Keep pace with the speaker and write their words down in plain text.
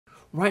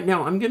Right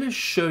now, I'm going to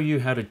show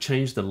you how to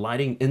change the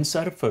lighting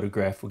inside a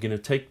photograph. We're going to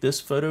take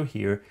this photo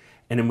here,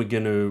 and then we're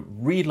going to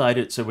relight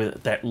it so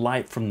that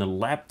light from the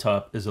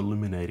laptop is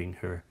illuminating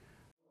her.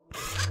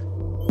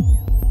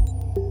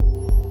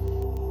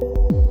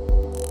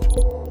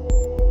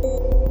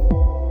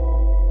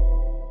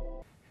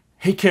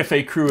 Hey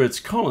Cafe crew, it's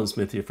Colin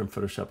Smith here from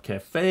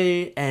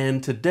photoshopCAFE,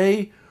 and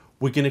today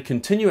we're going to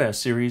continue our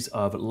series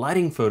of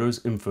lighting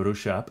photos in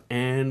Photoshop,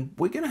 and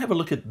we're going to have a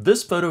look at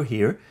this photo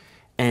here.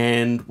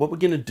 And what we're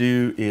going to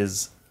do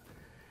is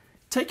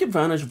take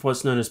advantage of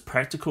what's known as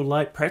practical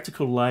light.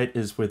 Practical light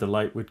is where the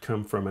light would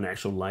come from an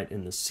actual light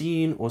in the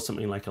scene or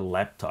something like a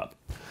laptop.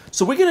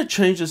 So we're going to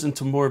change this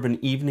into more of an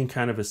evening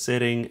kind of a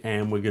setting,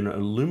 and we're going to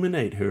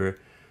illuminate her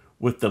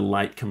with the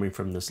light coming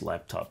from this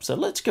laptop. So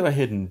let's go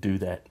ahead and do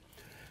that.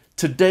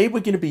 Today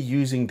we're going to be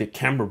using the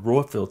Camera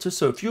Raw filter.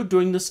 So if you're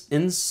doing this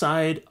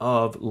inside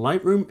of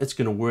Lightroom, it's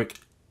going to work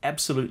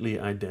absolutely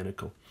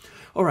identical.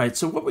 All right,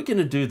 so what we're going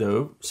to do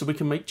though, so we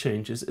can make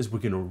changes, is we're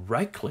going to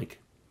right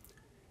click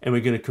and we're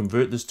going to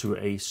convert this to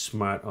a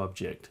smart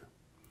object.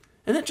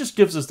 And that just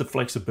gives us the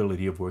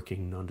flexibility of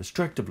working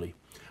non-destructively.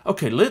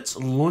 Okay, let's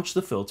launch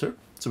the filter.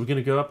 So we're going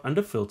to go up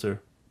under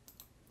filter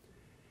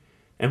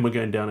and we're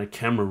going down to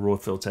Camera Raw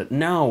filter.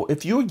 Now,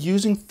 if you're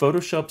using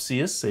Photoshop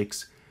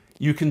CS6,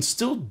 you can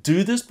still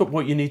do this, but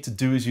what you need to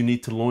do is you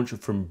need to launch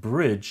it from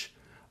Bridge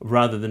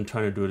rather than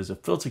trying to do it as a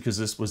filter, because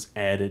this was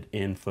added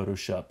in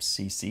Photoshop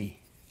CC.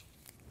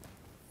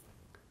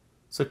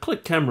 So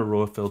click Camera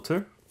Raw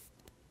filter,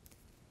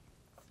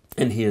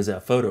 and here's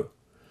our photo.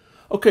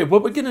 Okay,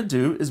 what we're going to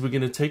do is we're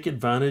going to take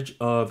advantage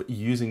of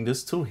using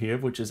this tool here,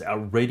 which is our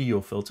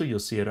radial filter. You'll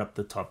see it up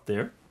the top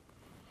there.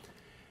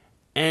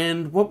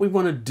 And what we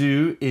want to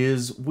do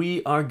is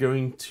we are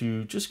going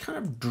to just kind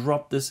of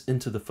drop this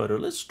into the photo.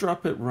 Let's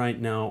drop it right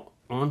now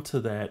onto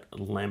that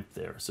lamp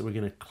there. So we're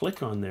going to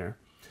click on there.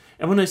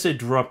 And when I say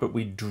drop it,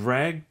 we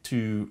drag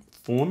to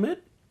form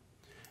it.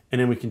 And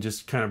then we can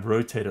just kind of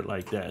rotate it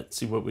like that.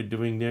 See what we're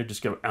doing there?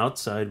 Just go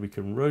outside, we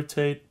can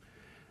rotate,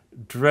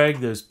 drag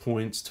those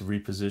points to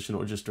reposition,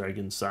 or just drag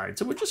inside.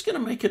 So we're just gonna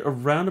make it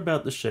around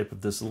about the shape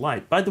of this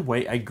light. By the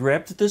way, I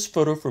grabbed this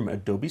photo from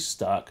Adobe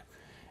stock,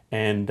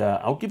 and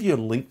I'll give you a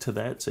link to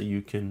that so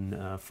you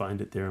can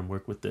find it there and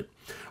work with it.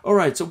 All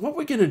right, so what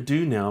we're gonna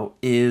do now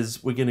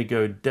is we're gonna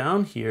go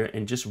down here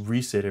and just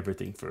reset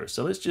everything first.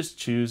 So let's just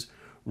choose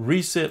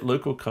Reset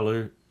Local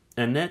Color,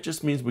 and that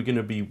just means we're going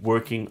to be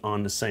working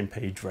on the same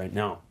page right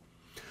now.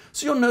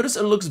 So you'll notice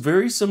it looks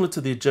very similar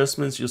to the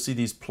adjustments. You'll see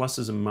these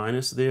pluses and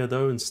minuses there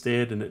though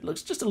instead, and it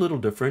looks just a little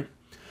different.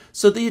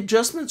 So the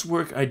adjustments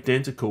work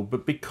identical,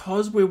 but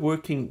because we're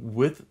working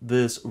with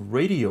this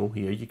radial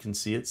here, you can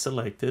see it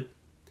selected.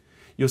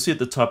 You'll see at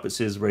the top it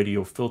says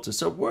radial filter.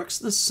 So it works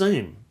the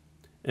same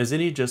as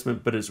any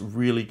adjustment, but it's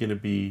really going to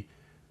be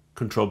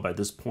controlled by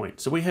this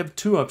point. So we have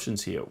two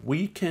options here.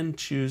 We can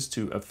choose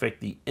to affect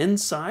the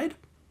inside,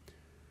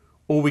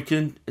 or we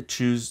can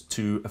choose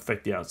to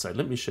affect the outside.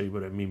 Let me show you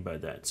what I mean by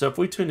that. So if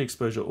we turn the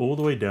exposure all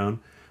the way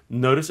down,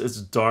 notice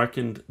it's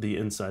darkened the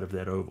inside of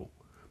that oval.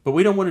 But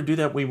we don't want to do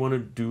that. We want to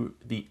do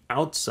the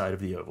outside of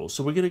the oval.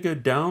 So we're going to go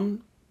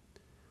down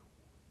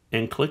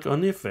and click on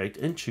the effect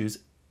and choose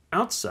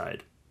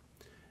outside.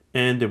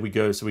 And there we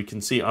go. So we can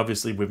see,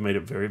 obviously, we've made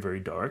it very, very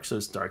dark. So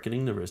it's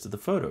darkening the rest of the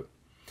photo.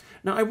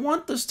 Now I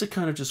want this to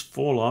kind of just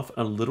fall off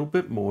a little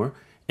bit more.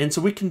 And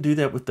so we can do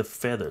that with the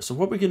feather. So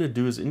what we're going to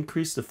do is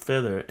increase the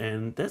feather,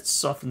 and that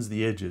softens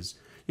the edges.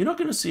 You're not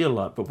going to see a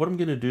lot, but what I'm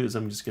going to do is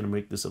I'm just going to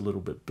make this a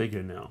little bit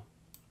bigger now.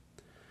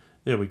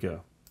 There we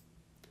go.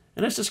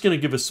 And that's just going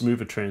to give a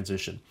smoother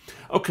transition.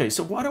 Okay,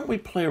 so why don't we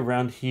play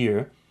around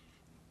here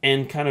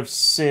and kind of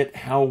set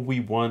how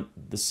we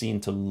want the scene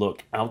to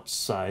look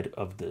outside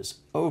of this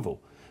oval.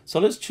 So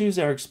let's choose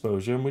our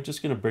exposure, and we're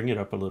just going to bring it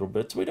up a little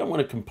bit. So we don't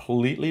want it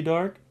completely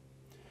dark,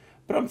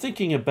 but I'm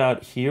thinking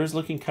about here is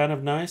looking kind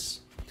of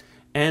nice.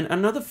 And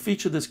another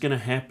feature that's going to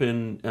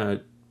happen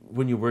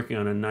when you're working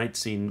on a night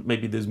scene,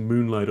 maybe there's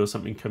moonlight or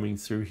something coming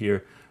through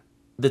here,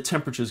 the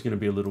temperature is going to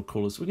be a little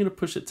cooler. So we're going to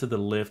push it to the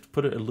left,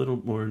 put it a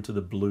little more into the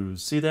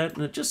blues. See that?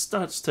 And it just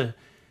starts to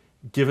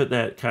give it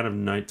that kind of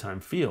nighttime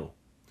feel.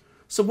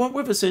 So what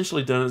we've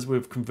essentially done is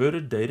we've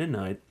converted day to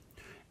night,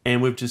 and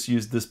we've just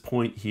used this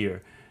point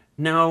here.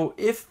 Now,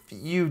 if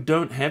you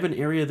don't have an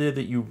area there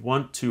that you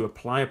want to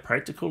apply a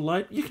practical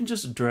light, you can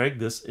just drag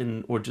this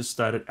in or just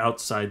start it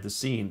outside the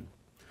scene.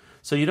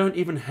 So you don't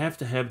even have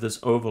to have this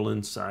oval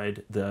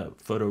inside the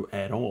photo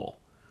at all.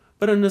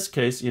 But in this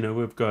case, you know,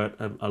 we've got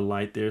a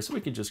light there, so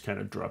we can just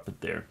kind of drop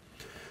it there.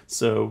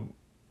 So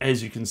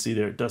as you can see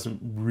there, it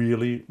doesn't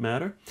really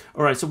matter.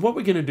 All right, so what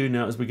we're going to do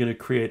now is we're going to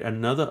create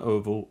another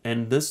oval,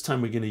 and this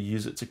time we're going to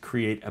use it to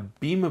create a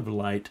beam of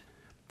light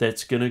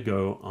that's going to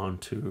go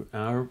onto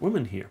our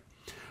woman here.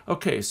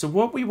 Okay, so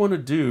what we want to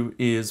do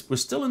is we're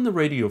still in the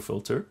radial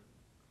filter,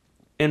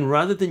 and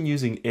rather than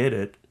using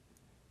edit,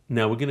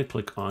 now we're going to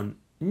click on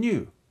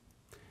New.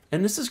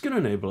 And this is going to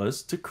enable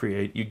us to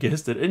create, you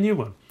guessed it, a new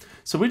one.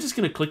 So we're just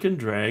going to click and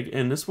drag,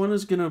 and this one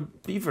is going to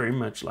be very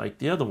much like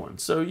the other one.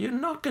 So you're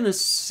not going to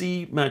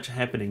see much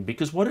happening,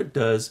 because what it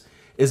does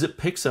is it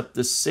picks up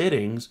the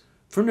settings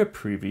from the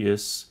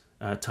previous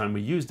time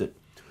we used it.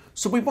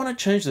 So we want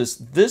to change this.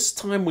 This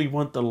time we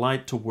want the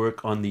light to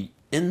work on the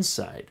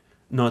inside,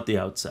 not the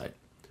outside.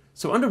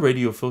 So under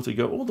radio filter,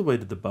 go all the way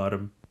to the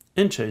bottom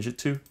and change it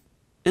to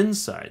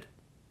inside.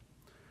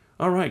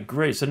 All right,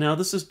 great. So now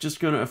this is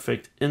just going to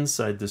affect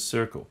inside this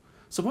circle.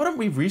 So why don't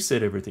we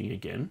reset everything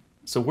again?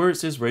 So where it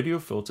says radio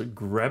filter,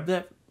 grab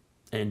that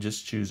and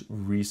just choose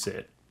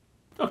reset.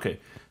 Okay,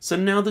 so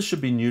now this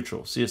should be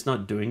neutral. See, it's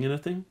not doing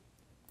anything.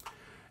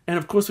 And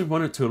of course we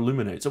want it to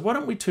illuminate. So why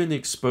don't we turn the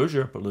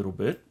exposure up a little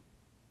bit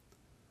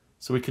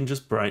so we can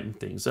just brighten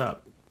things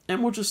up.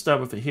 And we'll just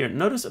start with it here.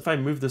 Notice if I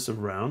move this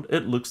around,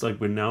 it looks like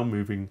we're now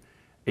moving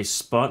a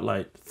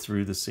spotlight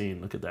through the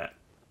scene. Look at that.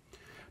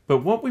 But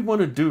what we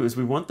want to do is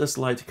we want this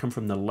light to come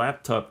from the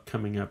laptop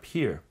coming up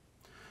here.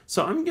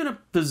 So I'm going to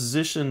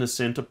position the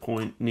center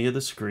point near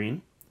the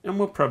screen, and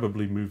we'll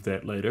probably move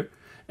that later.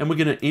 And we're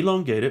going to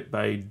elongate it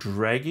by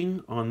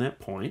dragging on that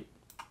point.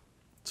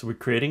 So we're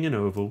creating an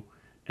oval,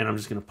 and I'm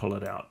just going to pull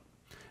it out.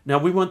 Now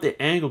we want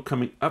the angle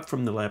coming up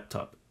from the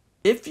laptop.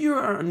 If you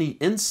are on the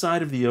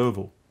inside of the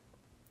oval,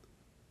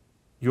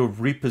 you're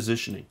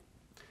repositioning.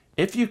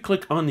 If you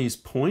click on these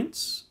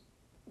points,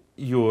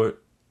 you're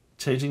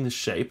changing the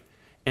shape.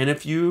 And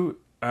if you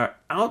are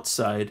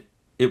outside,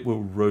 it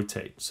will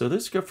rotate. So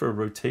let's go for a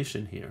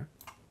rotation here.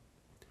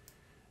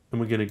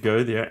 And we're going to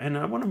go there. And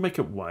I want to make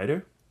it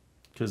wider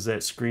because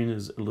that screen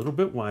is a little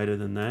bit wider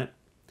than that.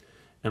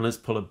 And let's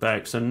pull it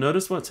back. So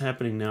notice what's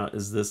happening now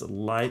is this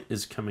light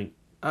is coming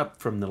up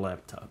from the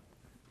laptop.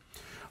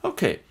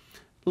 Okay,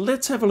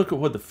 let's have a look at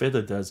what the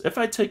feather does. If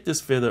I take this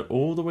feather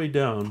all the way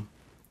down,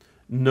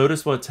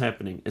 notice what's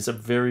happening. It's a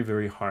very,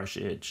 very harsh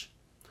edge.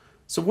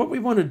 So what we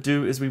want to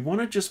do is we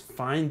want to just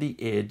find the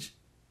edge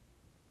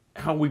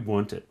how we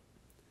want it.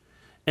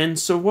 And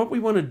so what we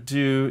want to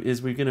do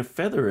is we're going to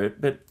feather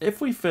it, but if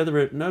we feather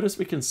it, notice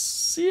we can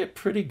see it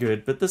pretty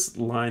good, but this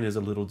line is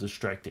a little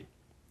distracting,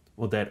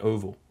 or that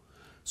oval.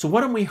 So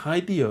why don't we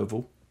hide the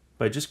oval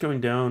by just going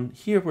down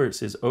here where it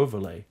says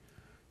overlay,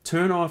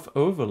 turn off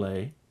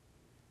overlay,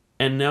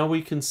 and now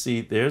we can see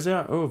there's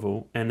our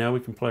oval, and now we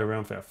can play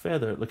around with our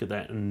feather. Look at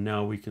that, and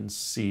now we can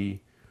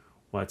see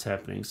what's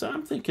happening. So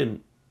I'm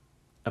thinking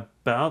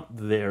about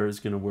there is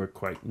going to work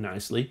quite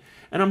nicely.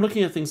 And I'm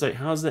looking at things like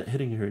how's that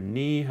hitting her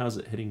knee, how's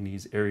it hitting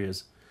these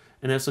areas,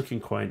 and that's looking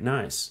quite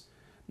nice.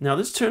 Now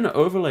let's turn the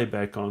overlay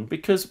back on,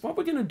 because what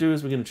we're going to do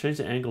is we're going to change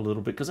the angle a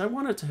little bit because I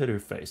want it to hit her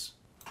face.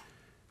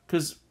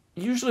 Because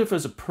usually if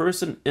there's a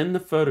person in the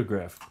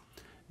photograph,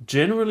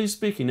 generally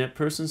speaking, that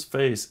person's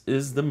face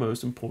is the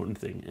most important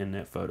thing in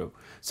that photo.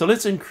 So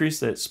let's increase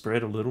that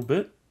spread a little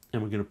bit,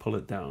 and we're going to pull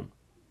it down.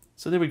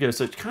 So there we go.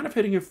 So it's kind of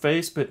hitting her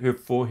face, but her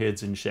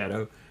forehead's in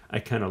shadow. I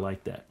kind of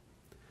like that.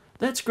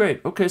 That's great.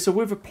 Okay, so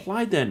we've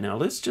applied that now.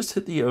 Let's just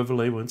hit the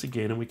overlay once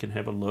again, and we can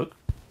have a look.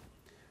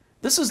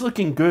 This is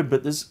looking good,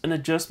 but there's an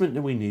adjustment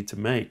that we need to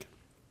make.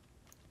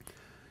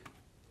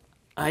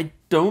 I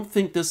don't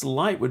think this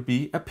light would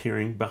be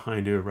appearing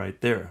behind her right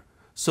there.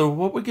 So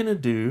what we're going to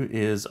do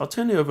is, I'll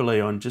turn the overlay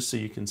on just so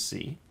you can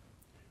see.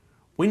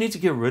 We need to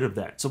get rid of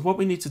that. So what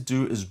we need to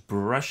do is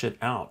brush it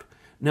out.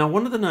 Now,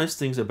 one of the nice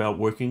things about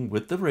working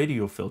with the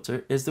radio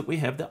filter is that we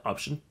have the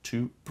option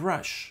to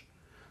brush.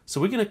 So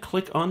we're going to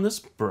click on this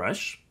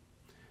brush,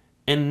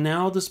 and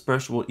now this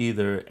brush will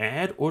either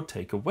add or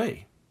take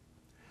away.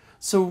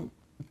 So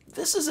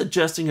this is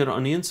adjusting it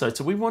on the inside,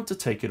 so we want to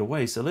take it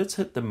away. So let's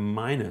hit the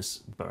minus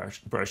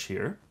brush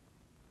here.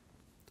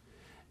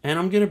 And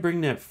I'm going to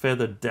bring that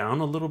feather down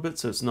a little bit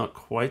so it's not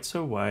quite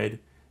so wide,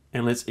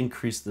 and let's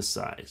increase the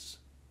size.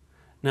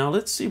 Now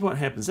let's see what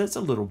happens. That's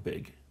a little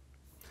big.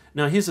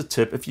 Now here's a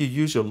tip. If you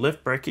use your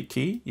left bracket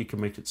key, you can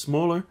make it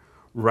smaller.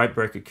 Right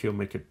bracket key will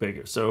make it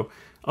bigger. So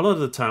a lot of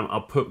the time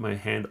I'll put my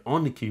hand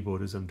on the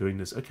keyboard as I'm doing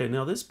this. Okay,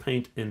 now let's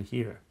paint in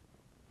here.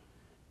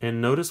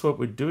 And notice what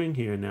we're doing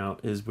here now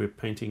is we're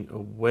painting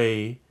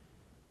away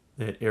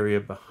that area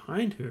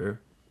behind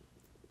her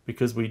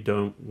because we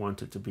don't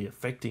want it to be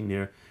affecting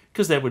there,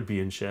 because that would be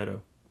in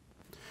shadow.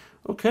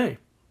 Okay,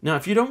 now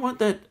if you don't want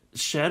that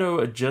shadow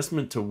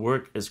adjustment to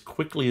work as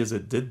quickly as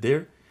it did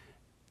there,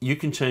 you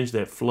can change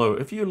that flow.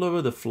 If you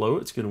lower the flow,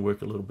 it's going to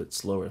work a little bit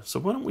slower. So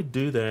why don't we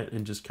do that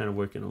and just kind of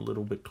work in a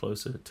little bit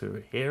closer to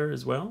her hair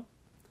as well.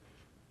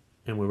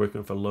 And we're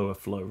working with a lower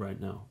flow right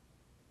now.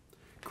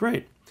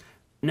 Great.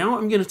 Now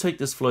I'm going to take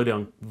this flow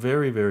down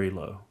very, very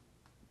low.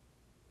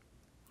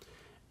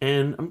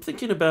 And I'm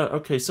thinking about,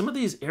 okay, some of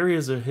these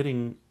areas are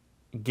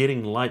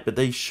getting light, but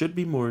they should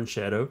be more in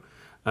shadow.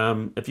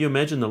 If you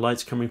imagine the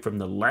light's coming from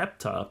the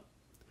laptop,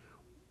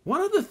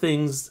 one of the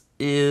things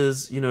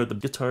is, the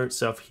guitar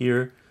itself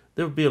here,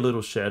 there would be a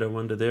little shadow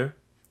under there.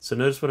 So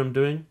notice what I'm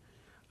doing.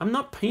 I'm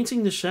not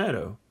painting the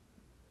shadow.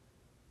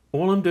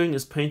 All I'm doing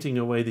is painting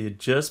away the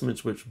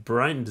adjustments, which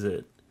brightens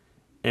it,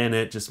 and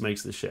it just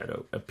makes the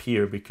shadow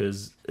appear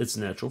because its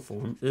natural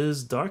form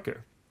is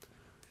darker.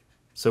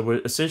 So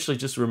we're essentially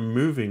just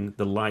removing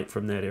the light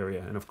from that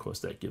area, and of course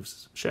that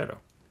gives shadow.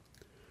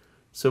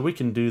 So we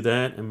can do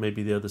that, and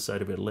maybe the other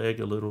side of her leg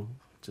a little,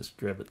 just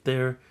grab it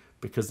there,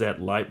 because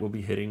that light will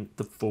be hitting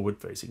the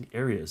forward-facing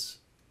areas.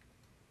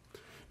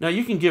 Now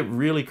you can get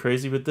really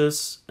crazy with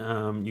this.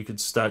 You could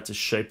start to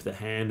shape the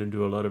hand and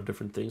do a lot of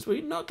different things.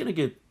 We're not going to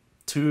get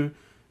too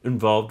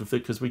involved with it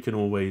because we can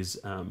always,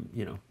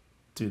 you know,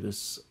 do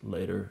this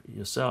later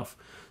yourself.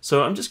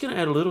 So I'm just going to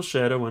add a little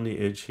shadow on the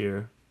edge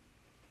here.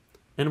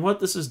 And what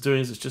this is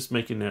doing is it's just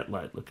making that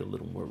light look a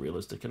little more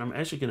realistic. And I'm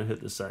actually going to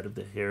hit the side of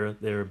the hair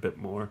there a bit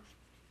more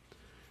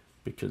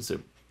because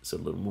it's a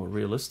little more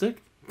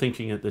realistic.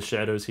 Thinking that the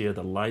shadows here,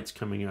 the light's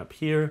coming up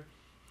here.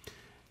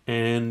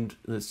 And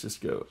let's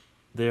just go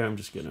there. I'm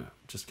just going to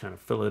just kind of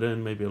fill it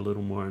in, maybe a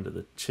little more into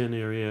the chin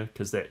area,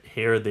 because that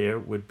hair there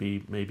would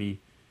be maybe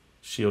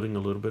shielding a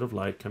little bit of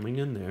light coming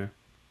in there.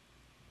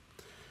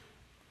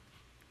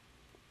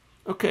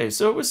 Okay,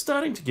 so we're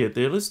starting to get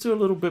there. Let's do a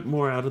little bit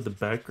more out of the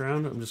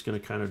background. I'm just going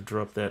to kind of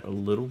drop that a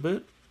little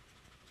bit.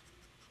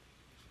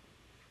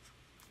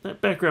 That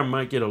background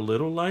might get a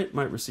little light,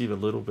 might receive a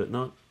little bit,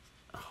 not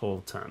a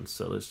whole ton.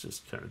 So let's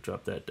just kind of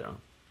drop that down.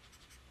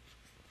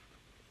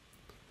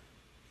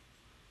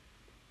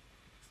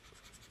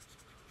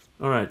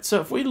 All right,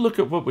 so if we look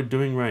at what we're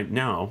doing right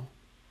now,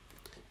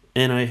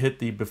 and I hit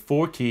the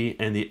before key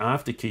and the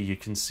after key, you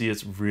can see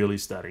it's really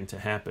starting to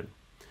happen.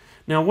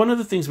 Now, one of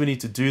the things we need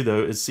to do,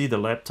 though, is see the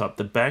laptop.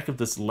 The back of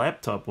this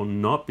laptop will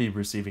not be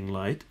receiving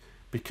light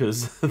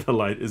because the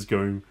light is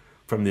going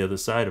from the other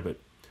side of it.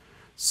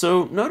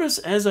 So notice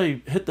as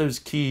I hit those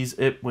keys,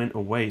 it went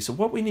away. So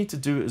what we need to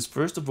do is,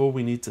 first of all,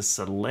 we need to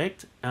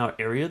select our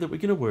area that we're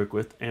going to work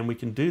with, and we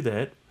can do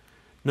that.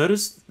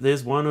 Notice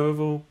there's one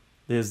oval,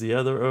 there's the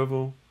other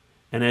oval,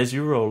 and as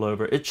you roll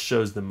over, it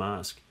shows the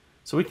mask.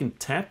 So we can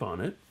tap on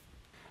it,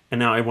 and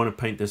now I want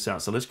to paint this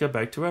out. So let's go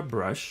back to our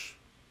brush.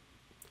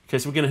 Okay,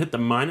 so we're going to hit the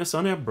minus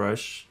on our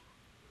brush.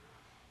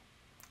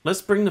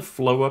 Let's bring the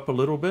flow up a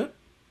little bit.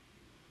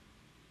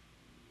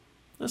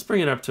 Let's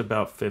bring it up to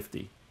about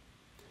 50.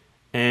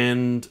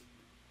 And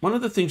one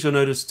of the things you'll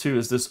notice too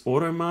is this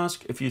auto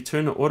mask. If you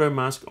turn the auto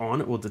mask on,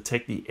 it will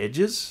detect the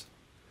edges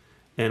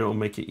and it will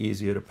make it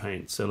easier to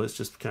paint. So let's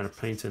just kind of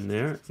paint in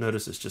there.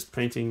 Notice it's just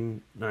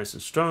painting nice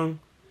and strong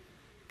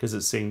because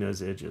it's seeing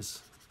those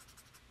edges.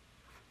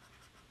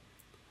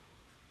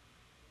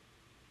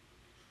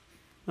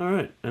 All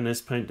right, and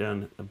let's paint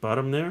down the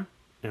bottom there,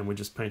 and we're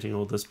just painting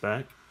all this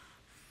back.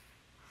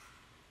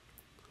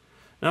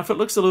 Now if it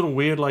looks a little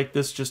weird like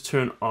this, just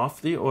turn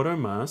off the auto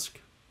mask.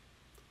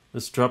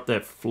 Let's drop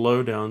that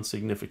flow down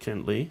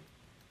significantly,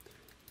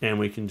 and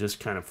we can just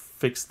kind of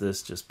fix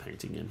this just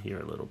painting in here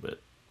a little bit.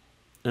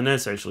 And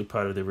that's actually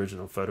part of the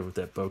original photo with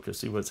that bokeh.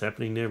 See what's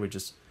happening there? We're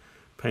just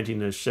painting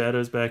those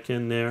shadows back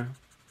in there.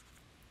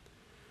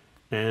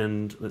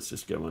 And let's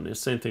just go on there.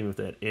 Same thing with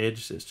that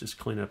edge. Let's just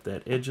clean up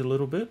that edge a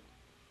little bit.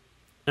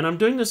 And I'm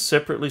doing this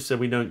separately so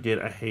we don't get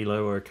a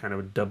halo or a kind of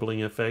a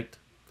doubling effect.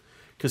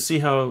 Because see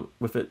how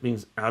with it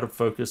being out of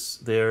focus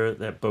there,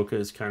 that bokeh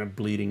is kind of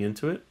bleeding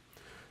into it.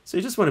 So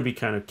you just want to be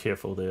kind of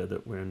careful there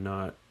that we're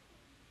not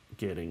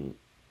getting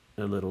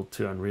a little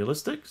too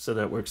unrealistic. So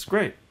that works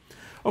great.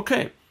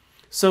 Okay,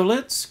 so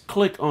let's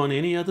click on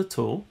any other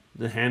tool,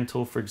 the hand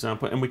tool for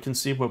example, and we can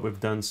see what we've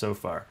done so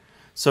far.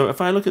 So if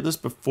I look at this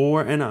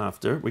before and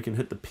after, we can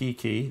hit the P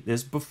key.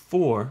 There's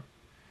before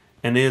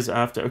and there's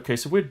after. Okay,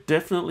 so we're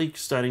definitely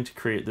starting to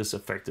create this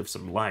effect of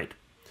some light.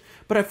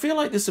 But I feel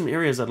like there's some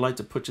areas I'd like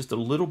to put just a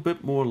little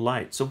bit more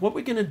light. So what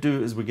we're going to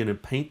do is we're going to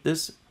paint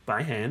this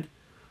by hand.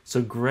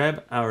 So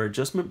grab our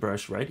adjustment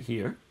brush right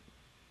here.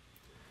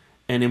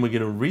 And then we're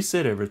going to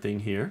reset everything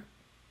here.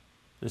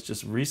 Let's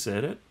just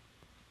reset it.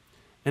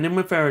 And then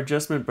with our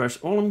adjustment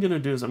brush, all I'm going to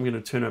do is I'm going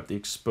to turn up the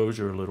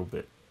exposure a little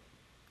bit.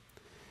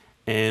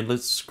 And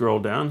let's scroll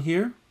down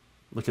here.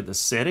 Look at the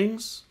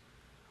settings.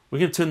 We're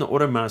going to turn the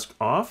auto mask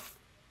off.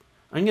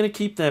 I'm going to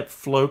keep that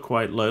flow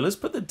quite low. Let's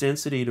put the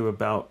density to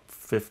about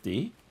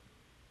 50.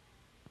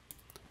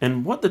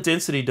 And what the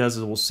density does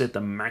is it will set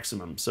the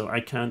maximum. So I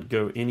can't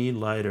go any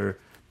lighter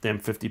than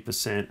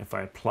 50% if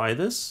I apply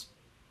this.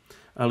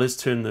 Let's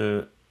turn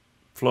the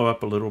flow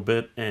up a little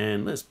bit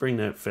and let's bring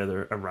that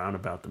feather around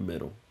about the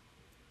middle.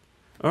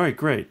 All right,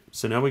 great.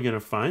 So now we're going to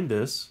find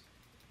this.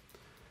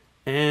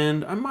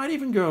 And I might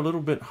even go a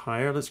little bit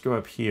higher. Let's go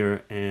up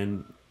here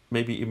and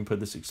maybe even put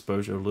this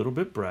exposure a little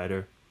bit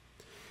brighter.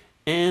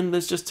 And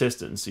let's just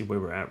test it and see where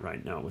we're at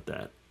right now with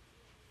that.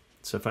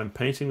 So if I'm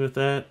painting with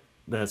that,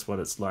 that's what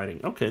it's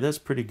lighting. Okay, that's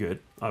pretty good.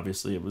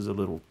 Obviously it was a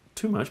little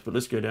too much, but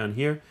let's go down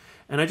here.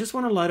 And I just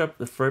want to light up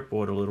the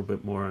fretboard a little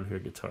bit more on her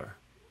guitar.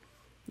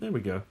 There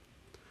we go.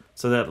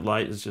 So that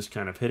light is just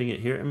kind of hitting it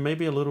here and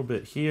maybe a little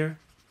bit here.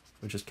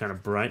 We're just kind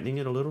of brightening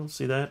it a little.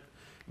 See that?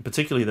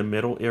 Particularly the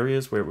middle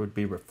areas where it would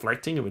be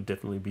reflecting, it would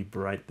definitely be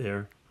bright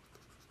there.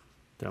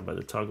 Down by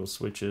the toggle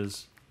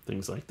switches,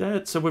 things like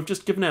that. So we've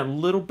just given that a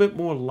little bit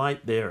more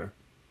light there.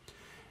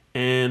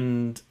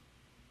 And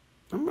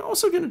I'm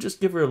also going to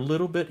just give her a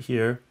little bit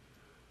here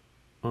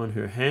on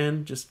her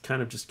hand. Just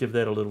kind of just give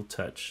that a little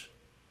touch.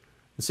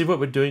 And see what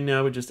we're doing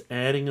now? We're just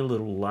adding a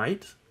little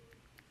light.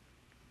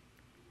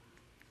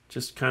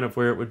 Just kind of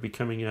where it would be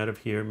coming out of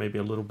here, maybe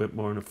a little bit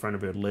more in the front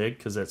of her leg,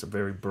 because that's a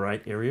very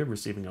bright area,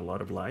 receiving a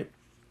lot of light.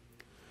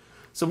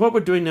 So what we're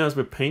doing now is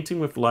we're painting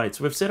with light.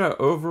 So we've set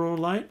our overall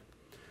light,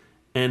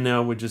 and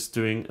now we're just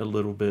doing a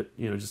little bit,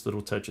 just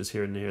little touches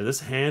here and there.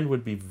 This hand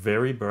would be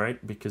very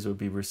bright because it would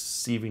be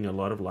receiving a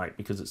lot of light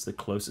because it's the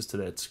closest to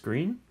that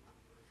screen.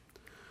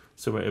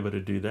 So we're able to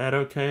do that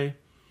okay.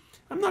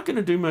 I'm not going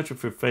to do much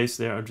with her face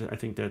there. I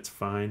think that's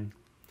fine.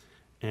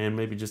 And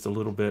maybe just a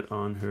little bit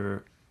on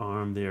her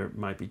arm there.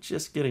 Might be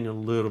just getting a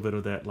little bit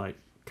of that light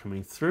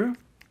coming through.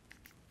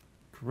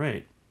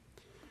 Great.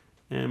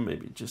 And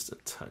maybe just a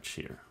touch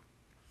here.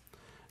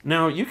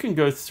 Now you can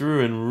go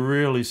through and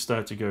really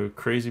start to go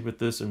crazy with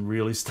this and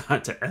really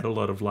start to add a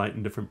lot of light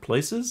in different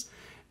places.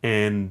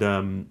 And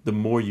the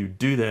more you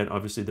do that,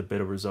 obviously the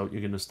better result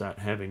you're going to start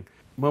having.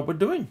 What we're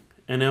doing.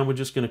 And now we're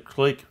just going to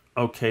click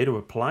OK to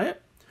apply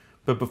it.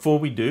 But before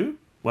we do,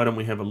 why don't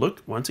we have a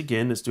look? Once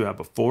again, let's do our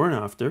before and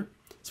after.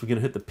 So we're going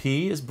to hit the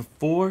P as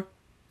before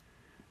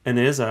and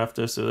as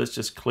after. So let's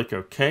just click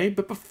OK.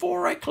 But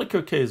before I click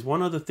OK, is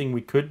one other thing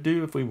we could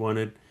do if we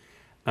wanted,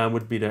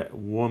 would be to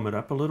warm it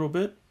up a little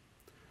bit.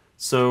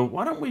 So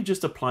why don't we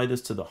just apply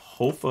this to the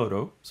whole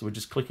photo? So we're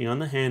just clicking on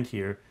the hand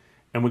here,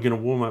 and we're going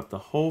to warm up the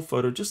whole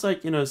photo, just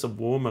like, it's a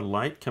warmer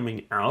light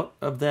coming out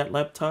of that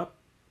laptop.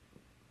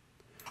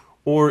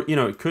 Or,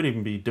 it could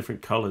even be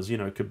different colors.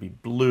 It could be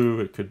blue,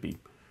 it could be,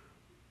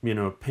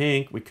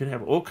 pink. We could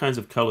have all kinds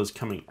of colors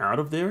coming out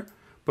of there.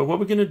 But what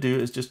we're going to do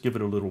is just give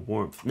it a little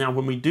warmth. Now,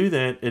 when we do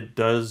that, it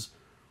does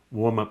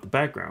warm up the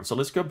background. So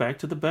let's go back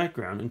to the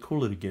background and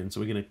cool it again. So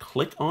we're going to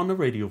click on the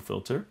radial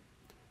filter.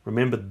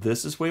 Remember,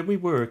 this is where we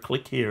were.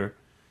 Click here.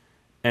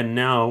 And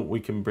now we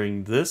can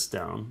bring this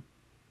down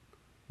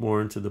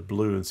more into the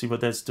blue and see what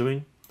that's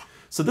doing.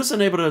 So this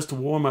enabled us to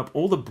warm up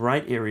all the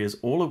bright areas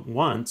all at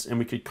once, and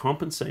we could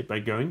compensate by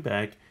going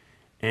back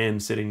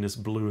and setting this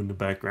blue in the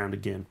background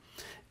again.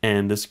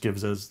 And this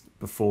gives us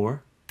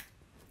before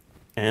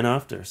and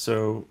after.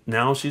 So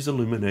now she's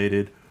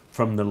illuminated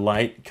from the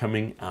light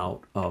coming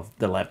out of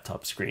the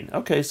laptop screen.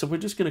 Okay, so we're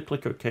just going to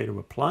click OK to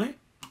apply.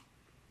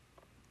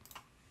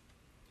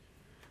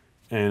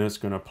 And it's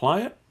going to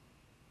apply it.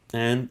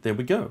 And there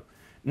we go.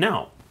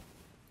 Now,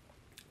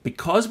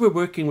 because we're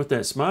working with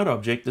that smart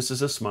object, this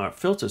is a smart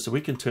filter. So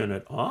we can turn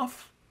it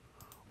off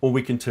or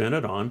we can turn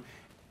it on.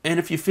 And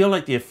if you feel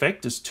like the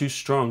effect is too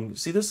strong,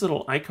 see this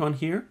little icon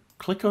here?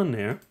 Click on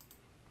there.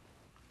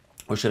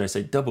 Or should I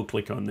say double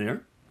click on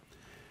there.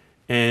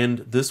 And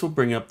this will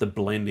bring up the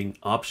blending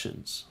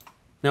options.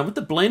 Now with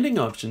the blending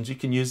options, you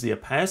can use the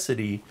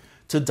opacity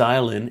to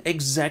dial in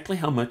exactly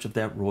how much of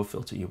that raw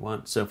filter you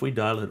want. So if we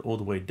dial it all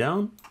the way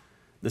down,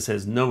 this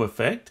has no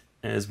effect.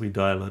 As we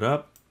dial it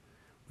up,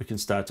 we can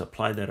start to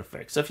apply that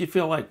effect. So if you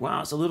feel like,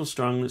 wow, it's a little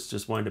strong, let's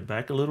just wind it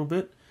back a little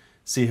bit.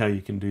 See how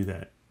you can do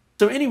that.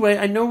 So anyway,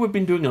 I know we've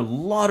been doing a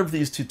lot of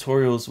these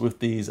tutorials with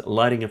these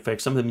lighting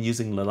effects, some of them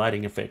using the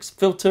lighting effects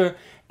filter,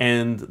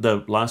 and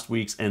the last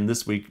week's and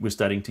this week we're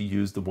starting to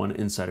use the one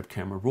inside of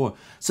Camera Raw.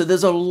 So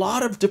there's a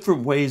lot of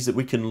different ways that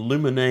we can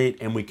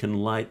illuminate and we can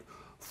light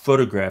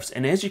photographs.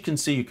 And as you can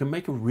see, you can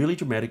make a really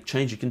dramatic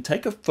change. You can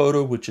take a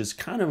photo which is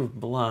kind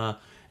of blah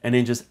and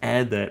then just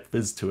add that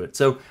fizz to it.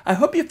 So I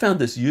hope you found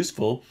this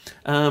useful.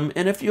 And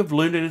if you've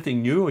learned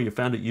anything new or you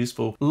found it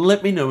useful,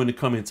 let me know in the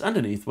comments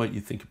underneath what you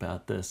think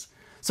about this.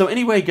 So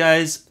anyway,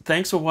 guys,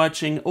 thanks for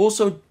watching.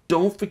 Also,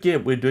 don't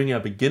forget, we're doing our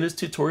beginners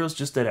tutorials,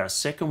 just at our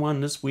second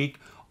one this week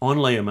on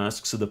layer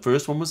masks. So the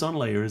first one was on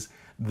layers.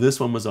 This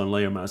one was on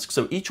layer masks.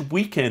 So each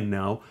weekend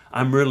now,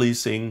 I'm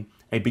releasing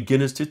a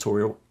beginner's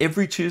tutorial.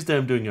 Every Tuesday,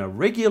 I'm doing a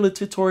regular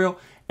tutorial,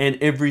 and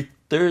every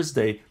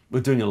Thursday,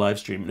 we're doing a live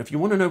stream. And if you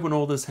want to know when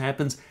all this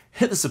happens,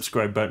 hit the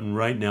subscribe button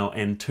right now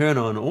and turn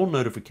on all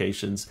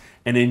notifications,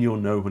 and then you'll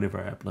know whenever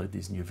I upload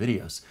these new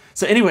videos.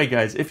 So anyway,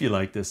 guys, if you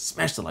like this,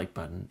 smash the like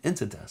button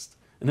into dust.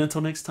 And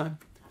until next time,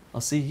 I'll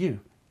see you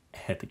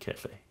at the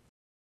cafe.